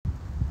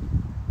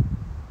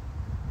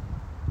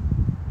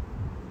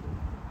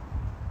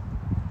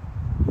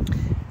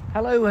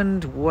Hello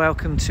and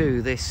welcome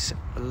to this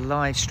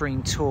live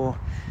stream tour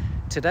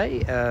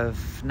today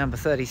of number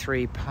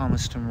 33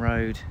 Palmerstone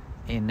Road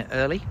in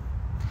Earley.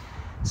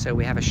 So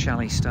we have a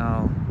chalet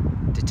style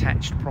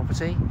detached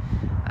property,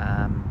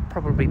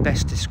 probably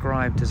best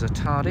described as a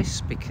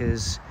TARDIS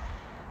because,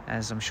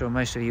 as I'm sure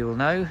most of you will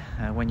know,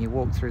 when you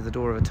walk through the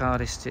door of a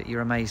TARDIS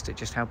you're amazed at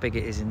just how big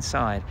it is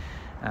inside.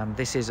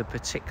 This is a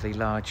particularly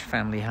large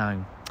family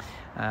home.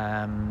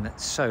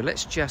 So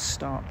let's just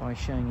start by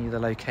showing you the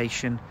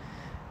location.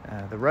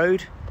 The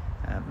road,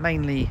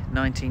 mainly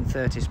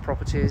 1930s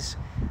properties,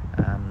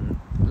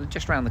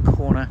 just around the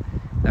corner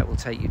that will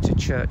take you to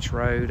Church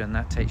Road, and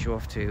that takes you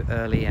off to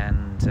Earley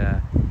and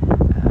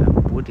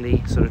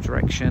Woodley sort of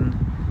direction,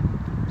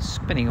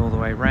 spinning all the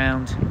way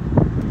round.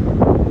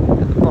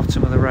 At the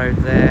bottom of the road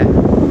there,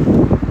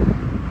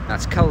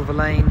 that's Culver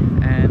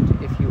Lane, and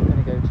if you were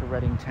going to go to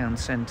Reading Town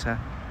Centre,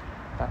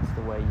 that's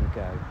the way you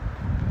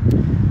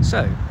go.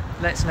 So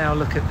let's now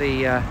look at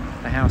the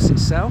house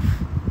itself.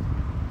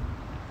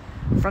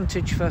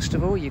 Frontage, first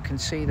of all, you can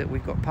see that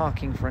we've got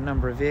parking for a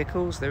number of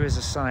vehicles. There is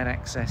a side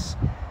access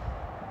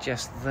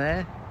just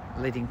there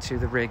leading to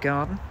the rear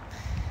garden.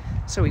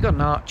 So we've got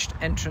an arched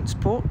entrance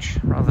porch,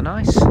 rather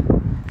nice,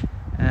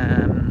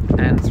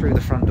 and through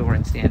the front door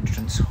into the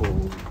entrance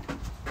hall.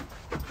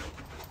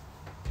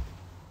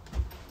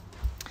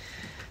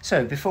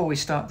 So before we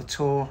start the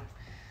tour,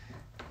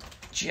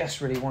 just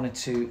really wanted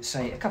to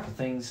say a couple of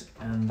things,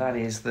 and that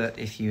is that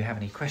if you have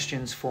any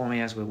questions for me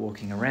as we're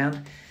walking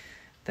around,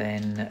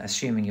 then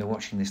assuming you're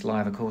watching this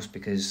live, of course,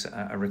 because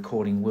a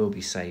recording will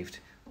be saved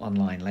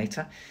online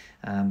later.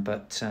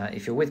 But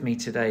if you're with me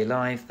today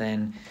live,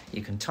 then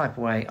you can type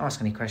away, ask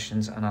any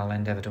questions, and I'll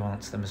endeavour to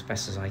answer them as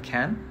best as I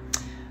can.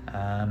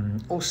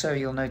 Also,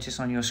 you'll notice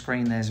on your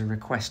screen there's a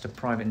request a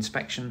private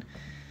inspection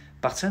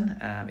button.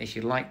 If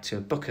you'd like to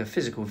book a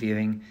physical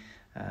viewing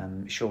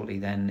shortly,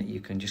 then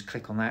you can just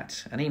click on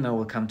that. An email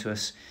will come to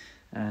us,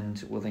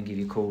 and we'll then give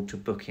you a call to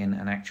book in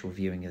an actual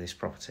viewing of this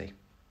property.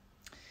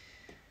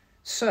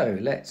 So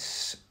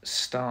let's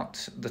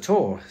start the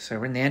tour. So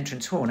we're in the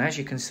entrance hall, and as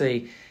you can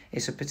see,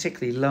 it's a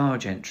particularly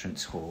large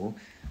entrance hall.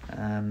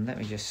 Let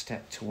me just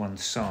step to one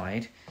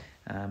side.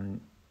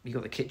 You've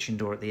got the kitchen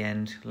door at the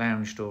end,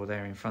 lounge door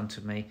there in front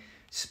of me.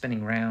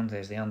 Spinning round,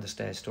 there's the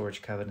understairs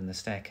storage cupboard and the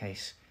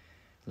staircase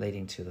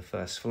leading to the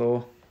first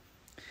floor.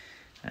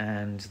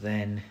 And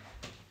then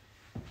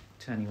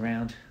turning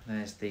round,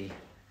 there's the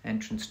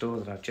entrance door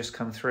that I've just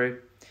come through.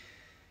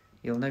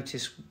 You'll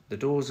notice the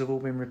doors have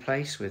all been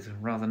replaced with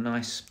rather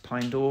nice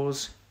pine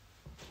doors,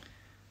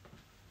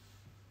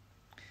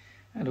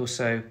 and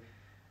also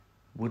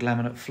wood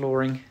laminate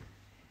flooring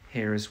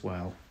here as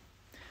well.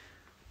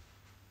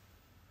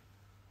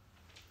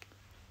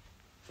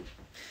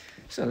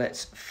 So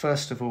let's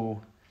first of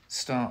all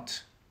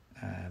start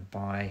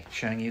by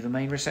showing you the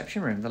main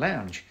reception room, the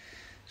lounge.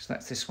 So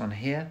that's this one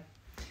here.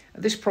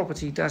 This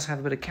property does have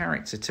a bit of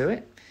character to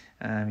it.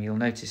 You'll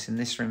notice in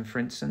this room, for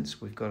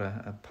instance, we've got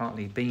a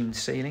partly beamed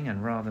ceiling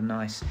and rather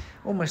nice,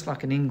 almost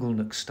like an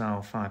Inglenook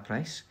style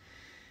fireplace.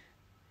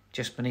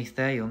 Just beneath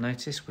there, you'll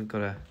notice we've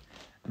got a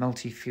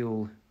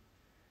multi-fuel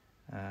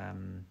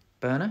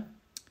burner.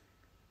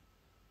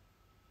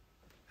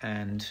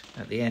 And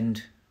at the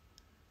end,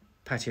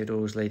 patio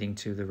doors leading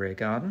to the rear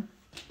garden.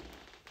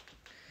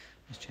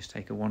 Let's just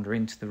take a wander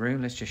into the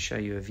room. Let's just show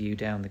you a view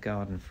down the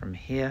garden from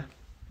here.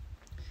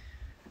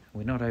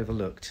 We're not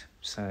overlooked,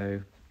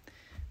 so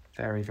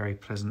very, very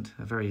pleasant,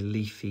 a very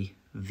leafy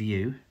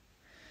view.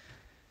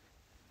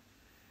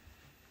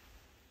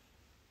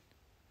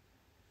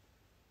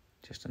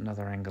 Just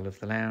another angle of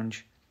the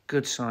lounge.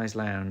 Good size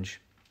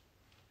lounge.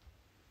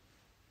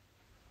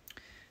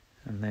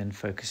 And then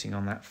focusing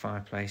on that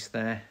fireplace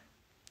there.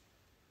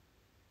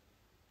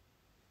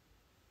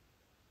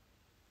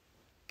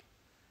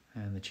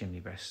 And the chimney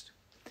breast.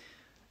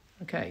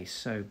 Okay,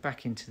 so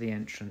back into the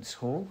entrance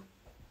hall.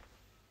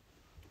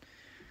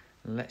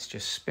 Let's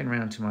just spin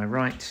round to my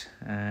right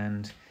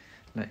and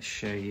let's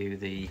show you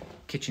the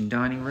kitchen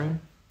dining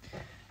room.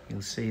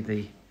 You'll see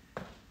the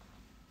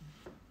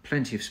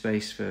plenty of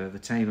space for the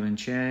table and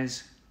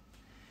chairs,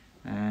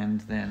 and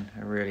then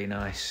a really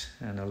nice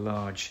and a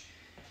large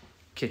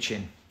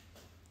kitchen.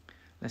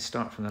 Let's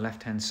start from the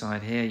left hand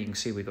side here. You can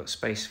see we've got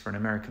space for an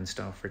American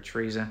style fridge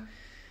freezer,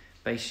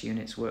 base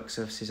units, work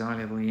surfaces, eye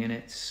level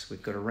units.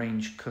 We've got a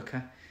range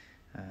cooker,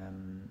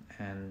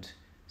 and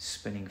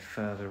spinning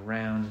further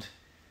round,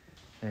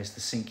 there's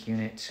the sink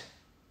unit,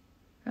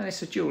 and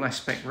it's a dual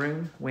aspect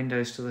room,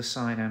 windows to the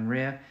side and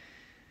rear.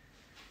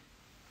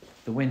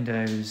 The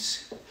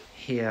windows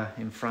here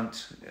in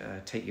front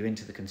take you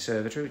into the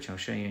conservatory, which I'll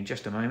show you in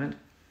just a moment.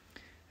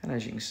 And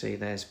as you can see,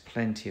 there's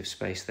plenty of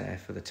space there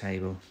for the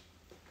table.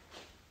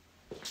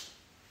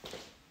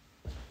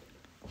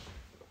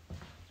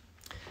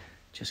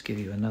 Just give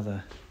you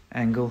another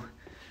angle,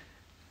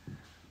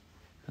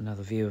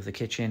 another view of the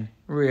kitchen.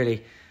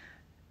 Really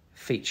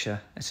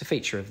it's a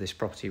feature of this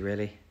property,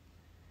 really.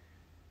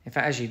 In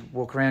fact, as you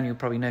walk around, you'll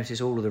probably notice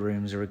all of the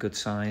rooms are a good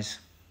size.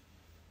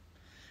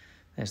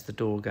 There's the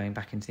door going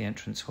back into the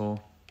entrance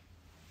hall.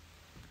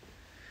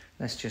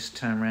 let's just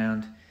turn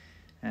around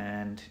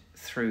and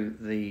through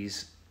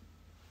these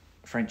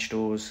French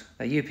doors.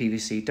 They're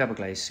UPVC double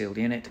glazed sealed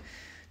unit,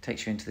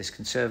 takes you into this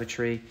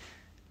conservatory.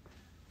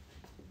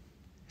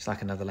 It's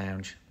like another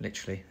lounge,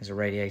 literally. There's a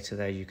radiator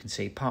there, you can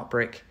see part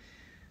brick,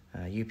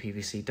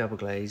 UPVC double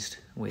glazed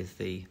with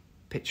the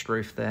pitched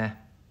roof there.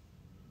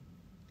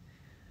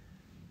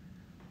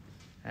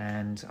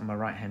 And on my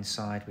right hand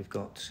side we've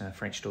got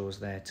French doors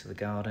there to the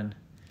garden.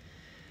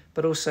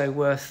 But also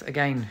worth,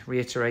 again,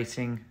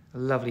 reiterating, a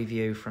lovely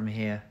view from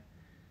here.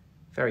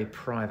 Very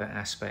private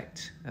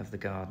aspect of the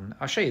garden.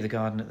 I'll show you the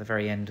garden at the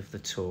very end of the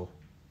tour.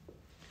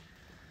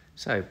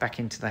 So back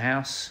into the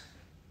house.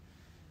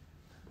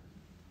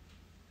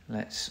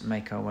 Let's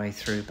make our way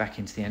through back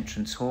into the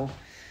entrance hall.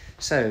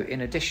 So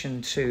in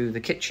addition to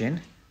the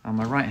kitchen, on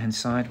my right hand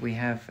side we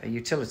have a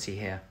utility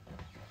here.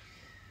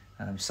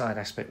 Side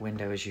aspect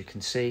window, as you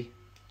can see.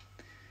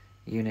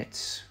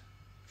 Units,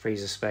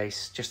 freezer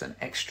space, just an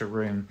extra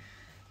room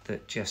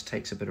that just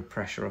takes a bit of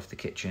pressure off the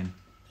kitchen.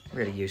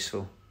 Really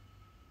useful,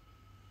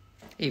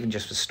 even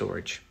just for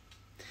storage.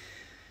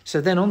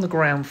 So then on the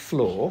ground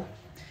floor,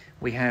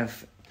 we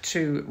have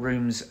 2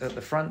 rooms at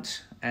the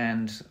front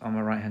and on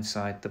my right hand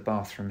side, the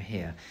bathroom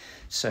here.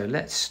 So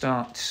let's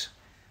start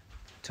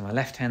to my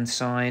left hand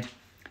side.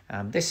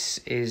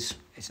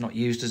 It's not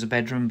used as a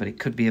bedroom, but it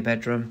could be a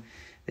bedroom.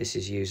 This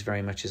is used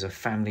very much as a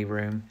family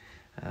room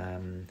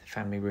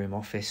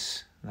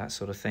office, that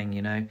sort of thing,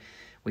 you know.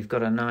 We've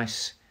got a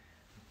nice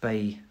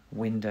bay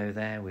window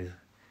there with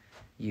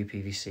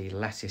UPVC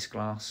lattice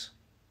glass.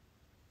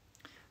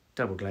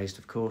 Double glazed,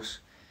 of course.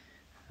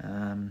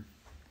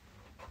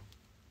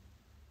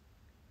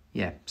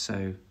 Yeah,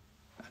 so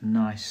a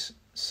nice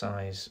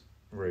size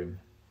room.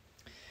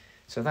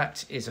 So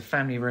that is a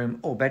family room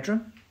or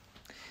bedroom.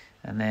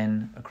 And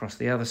then across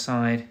the other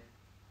side,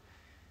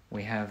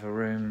 we have a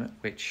room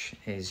which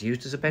is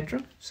used as a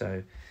bedroom.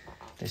 So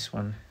this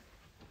one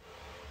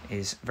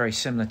is very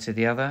similar to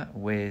the other,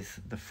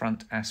 with the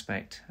front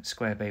aspect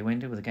square bay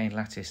window with again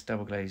lattice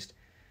double glazed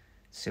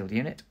sealed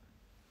unit.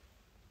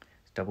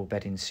 Double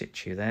bed in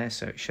situ there,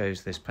 so it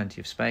shows there's plenty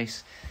of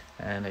space.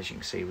 And as you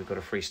can see, we've got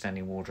a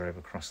freestanding wardrobe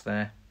across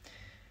there.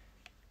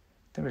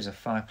 There is a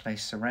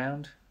fireplace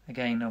surround.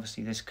 Again,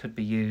 obviously this could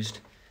be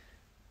used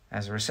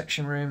as a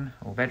reception room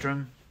or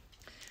bedroom.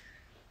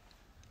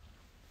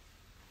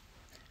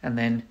 And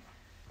then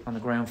on the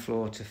ground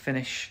floor to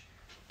finish,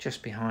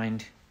 just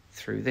behind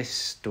through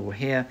this door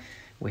here,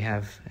 we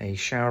have a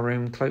shower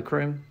room,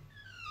 cloakroom.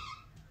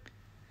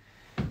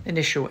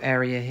 Initial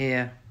area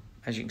here,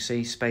 as you can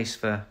see, space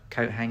for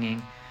coat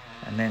hanging,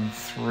 and then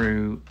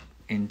through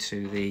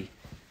into the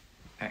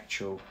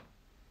actual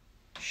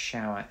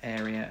shower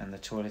area and the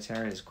toilet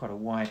area. There's quite a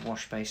wide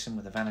wash basin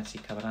with a vanity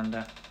covered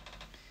under.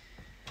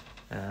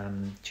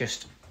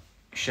 Just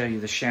show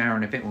you the shower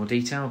in a bit more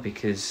detail,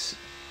 because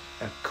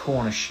a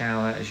corner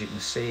shower, as you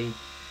can see,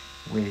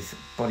 with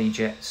body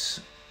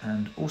jets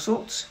and all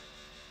sorts.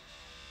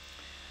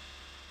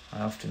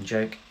 I often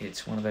joke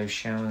it's one of those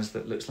showers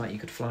that looks like you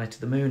could fly to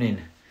the moon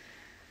in.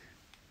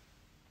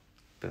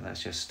 But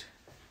that's just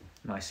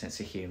my sense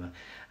of humour.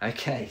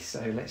 Okay, so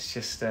let's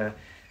just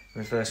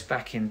reverse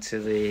back into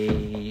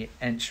the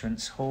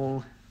entrance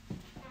hall.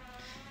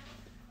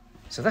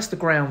 So that's the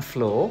ground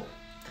floor.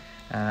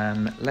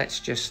 Let's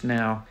just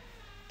now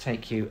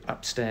take you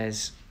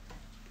upstairs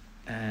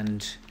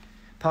and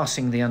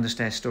passing the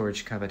understairs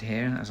storage cupboard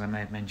here, as I may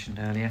have mentioned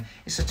earlier.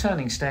 It's a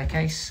turning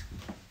staircase.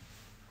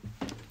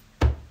 There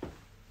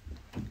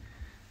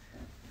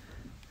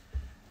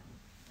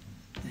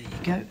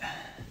you go.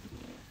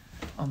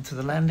 Onto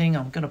the landing.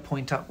 I'm going to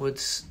point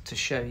upwards to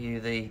show you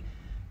the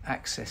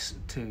access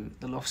to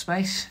the loft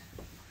space.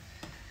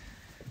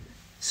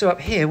 So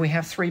up here we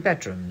have 3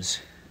 bedrooms.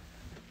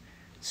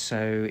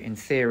 So in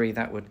theory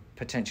that would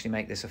potentially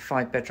make this a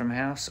 5-bedroom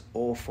house,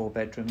 or 4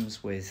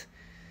 bedrooms with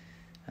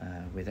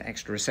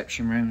extra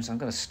reception rooms. I'm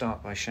going to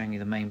start by showing you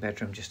the main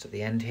bedroom just at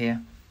the end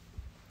here.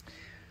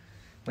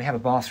 We have a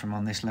bathroom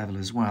on this level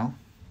as well.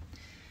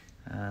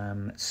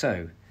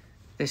 So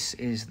this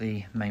is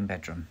the main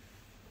bedroom.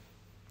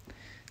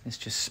 Let's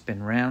just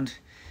spin round,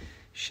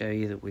 show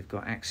you that we've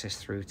got access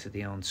through to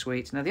the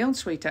ensuite. Now the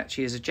ensuite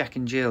actually is a Jack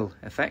and Jill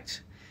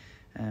effect.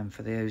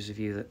 For those of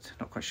you that are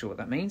not quite sure what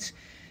that means,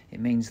 it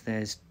means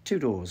there's 2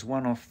 doors,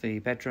 one off the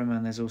bedroom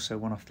and there's also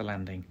one off the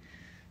landing.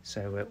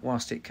 So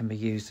whilst it can be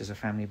used as a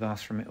family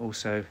bathroom, it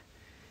also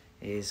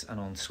is an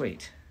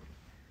ensuite.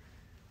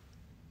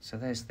 So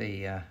there's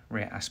the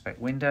rear aspect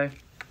window.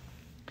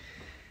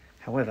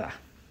 However,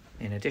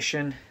 in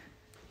addition,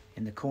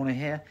 in the corner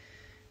here,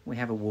 we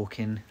have a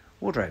walk-in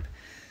wardrobe.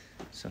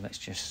 So let's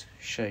just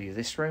show you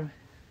this room.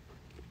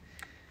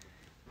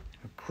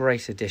 A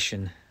great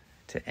addition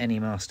to any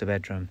master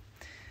bedroom.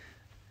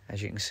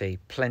 As you can see,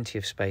 plenty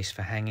of space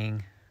for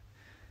hanging.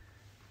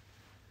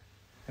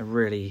 A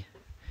really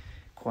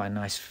quite a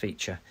nice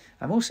feature.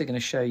 I'm also going to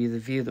show you the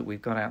view that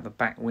we've got out the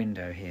back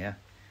window here,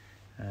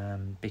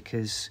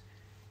 because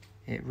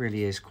it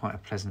really is quite a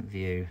pleasant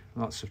view.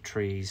 Lots of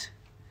trees,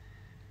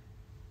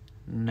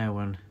 no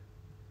one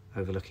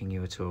overlooking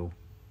you at all.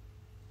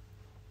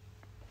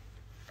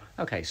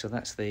 Okay, so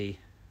that's the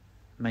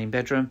main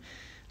bedroom.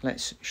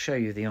 Let's show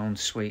you the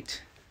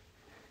ensuite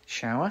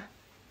shower.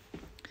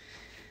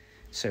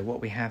 So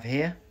what we have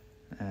here,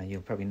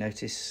 you'll probably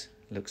notice,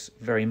 looks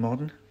very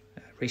modern,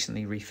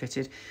 recently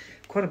refitted.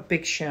 Quite a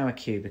big shower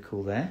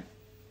cubicle there.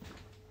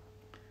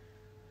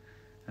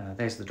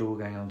 There's the door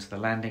going onto the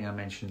landing I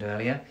mentioned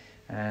earlier,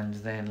 and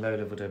then low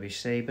level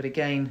WC. But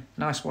again,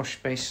 nice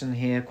wash basin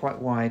here, quite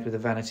wide with the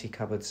vanity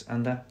cupboards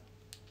under.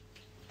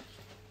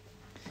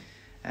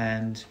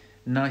 And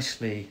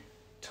nicely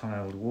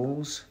tiled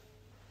walls.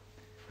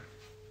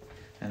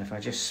 And if I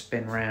just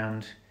spin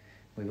round,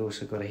 we've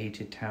also got a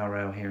heated towel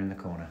rail here in the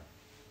corner.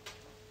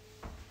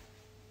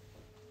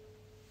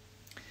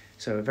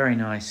 So a very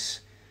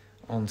nice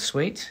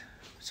ensuite.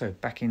 So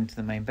back into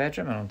the main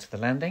bedroom and onto the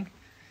landing.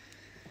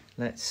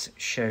 Let's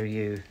show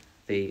you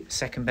the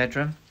second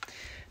bedroom.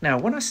 Now,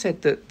 when I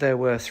said that there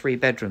were 3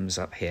 bedrooms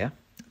up here,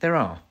 there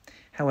are.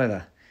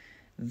 However,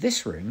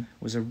 this room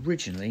was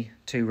originally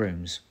 2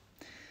 rooms.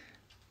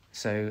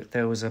 So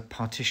there was a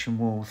partition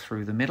wall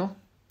through the middle,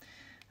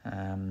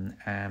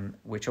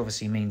 which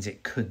obviously means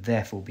it could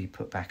therefore be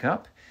put back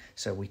up.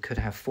 So we could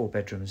have 4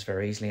 bedrooms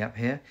very easily up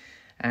here.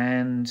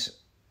 And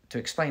to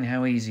explain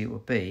how easy it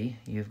would be,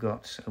 you've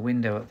got a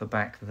window at the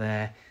back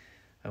there,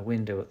 a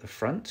window at the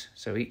front.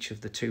 So each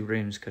of the 2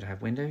 rooms could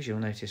have windows. You'll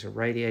notice a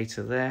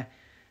radiator there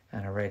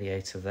and a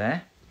radiator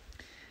there.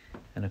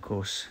 And of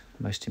course,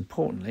 most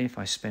importantly, if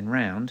I spin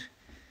round,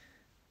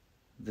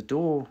 the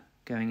door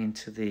going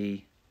into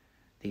the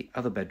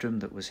other bedroom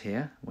that was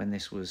here when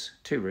this was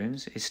 2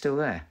 rooms is still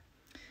there.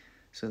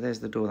 So there's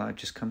the door that I've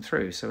just come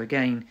through. So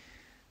again,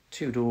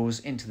 2 doors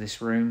into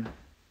this room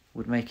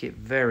would make it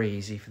very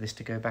easy for this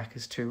to go back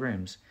as 2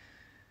 rooms.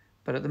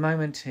 But at the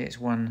moment, it's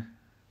one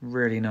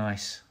really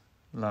nice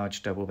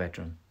large double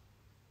bedroom.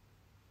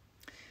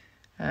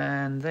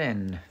 And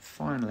then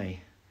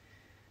finally,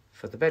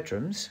 for the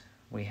bedrooms,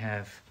 we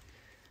have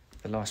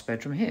the last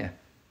bedroom here.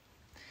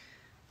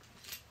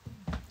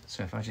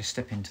 So if I just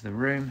step into the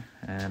room,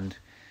 and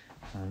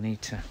I'll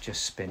need to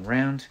just spin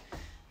round,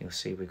 you'll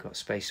see we've got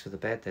space for the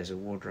bed. There's a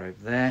wardrobe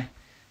there.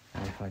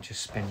 And if I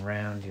just spin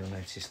round, you'll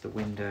notice the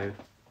window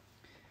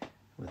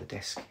with a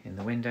desk in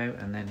the window,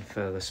 and then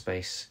further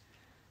space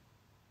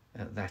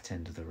at that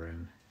end of the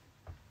room.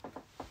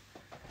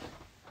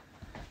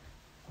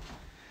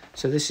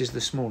 So this is the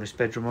smallest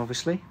bedroom,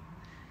 obviously,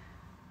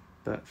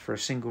 but for a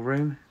single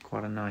room,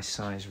 quite a nice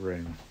size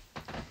room.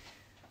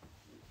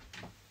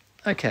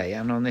 Okay,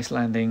 and on this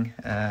landing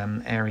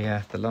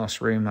area, the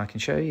last room I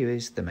can show you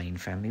is the main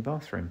family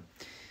bathroom.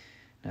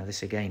 Now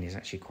this again is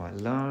actually quite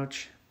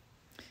large.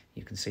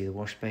 You can see the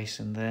wash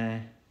basin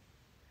there,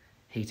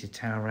 heated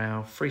towel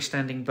rail,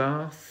 freestanding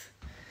bath.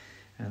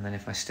 And then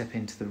if I step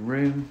into the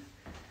room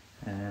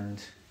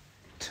and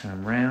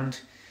turn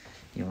round,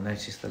 you'll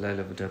notice the low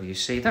level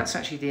WC. That's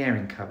actually the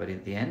airing cupboard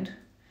at the end.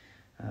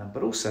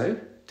 But also,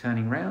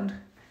 turning round,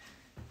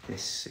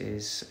 this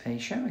is a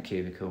shower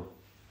cubicle.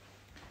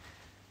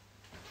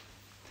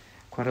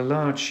 Quite a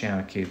large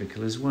shower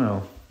cubicle as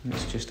well.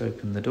 Let's just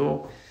open the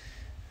door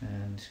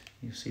and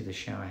you'll see the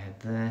shower head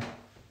there.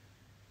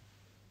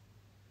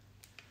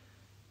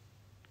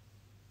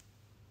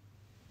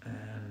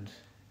 And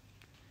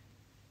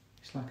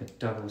it's like a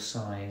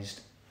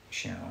double-sized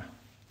shower.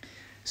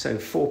 So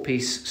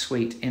 4-piece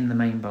suite in the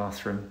main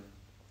bathroom.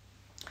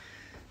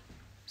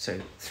 So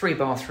 3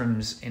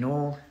 bathrooms in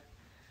all,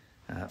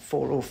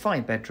 4 or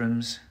 5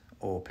 bedrooms,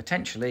 or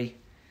potentially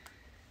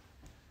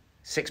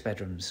 6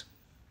 bedrooms.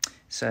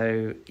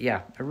 So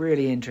yeah, a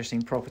really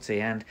interesting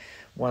property, and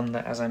one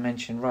that, as I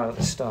mentioned right at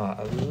the start,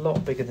 a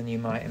lot bigger than you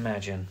might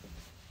imagine.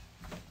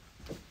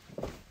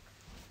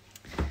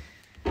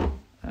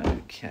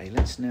 Okay,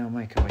 let's now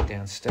make our way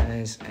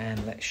downstairs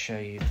and let's show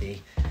you the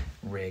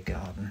rear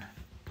garden.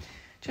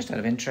 Just out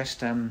of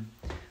interest,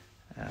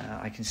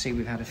 I can see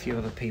we've had a few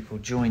other people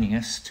joining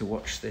us to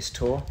watch this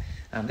tour.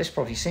 This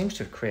property seems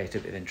to have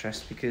created a bit of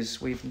interest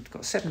because we've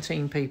got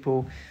 17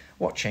 people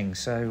watching,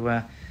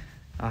 so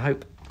I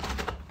hope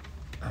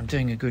I'm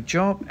doing a good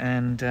job,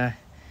 and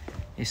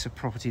it's a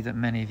property that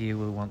many of you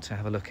will want to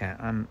have a look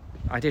at.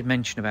 I did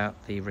mention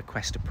about the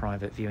request a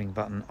private viewing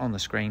button on the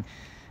screen,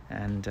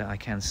 and I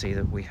can see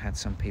that we had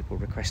some people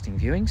requesting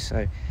viewings,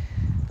 so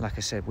like I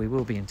said, we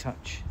will be in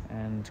touch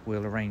and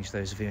we'll arrange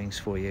those viewings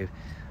for you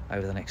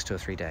over the next 2 or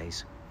 3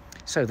 days.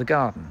 So the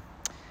garden,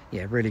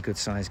 yeah, really good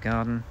sized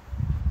garden.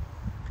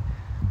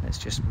 Let's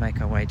just make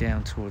our way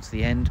down towards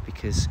the end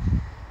because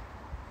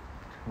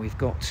we've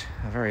got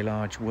a very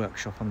large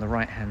workshop on the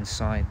right hand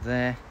side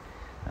there,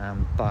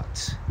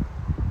 but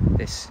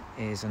this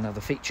is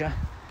another feature,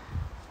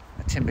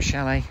 a timber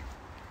chalet,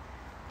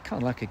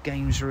 kind of like a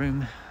games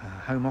room, a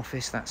home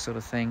office, that sort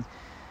of thing,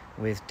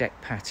 with deck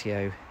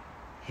patio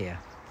here.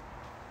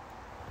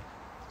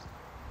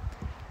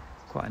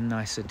 Quite a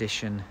nice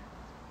addition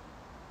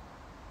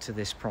to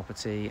this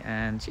property,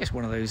 and just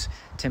one of those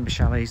timber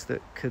chalets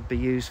that could be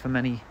used for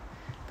many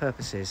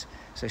purposes.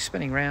 So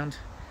spinning round,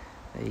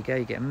 there you go,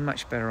 you get a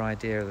much better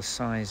idea of the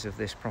size of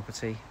this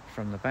property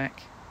from the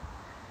back.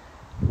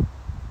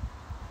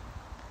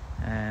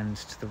 And and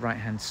to the right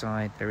hand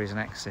side there is an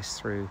access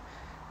through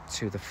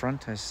to the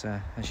front, as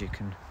you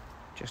can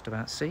just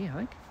about see, I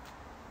think.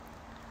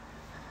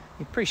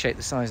 You appreciate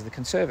the size of the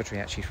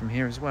conservatory actually from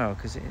here as well,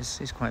 because it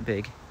is quite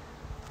big.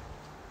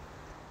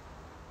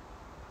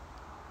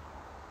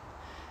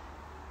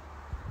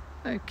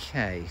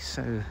 Okay,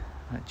 so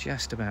that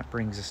just about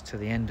brings us to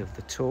the end of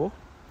the tour.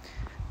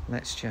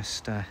 Let's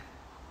just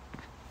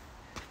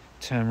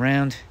turn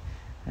round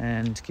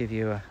and give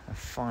you a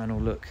final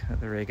look at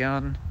the rear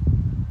garden.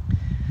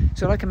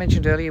 So like I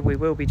mentioned earlier, we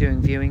will be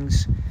doing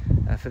viewings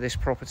for this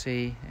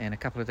property in a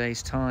couple of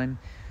days' time.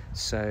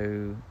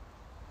 So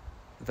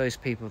those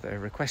people that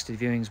have requested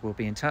viewings will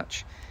be in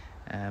touch.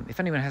 If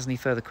anyone has any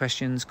further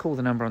questions, call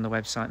the number on the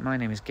website. My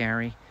name is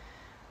Gary.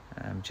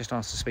 Just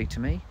ask to speak to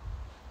me.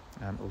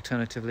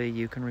 Alternatively,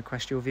 you can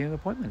request your viewing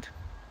appointment.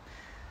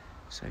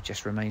 So it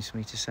just remains for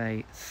me to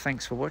say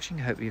thanks for watching.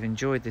 I hope you've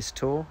enjoyed this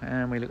tour,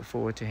 and we look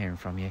forward to hearing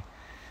from you.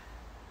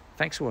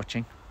 Thanks for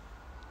watching.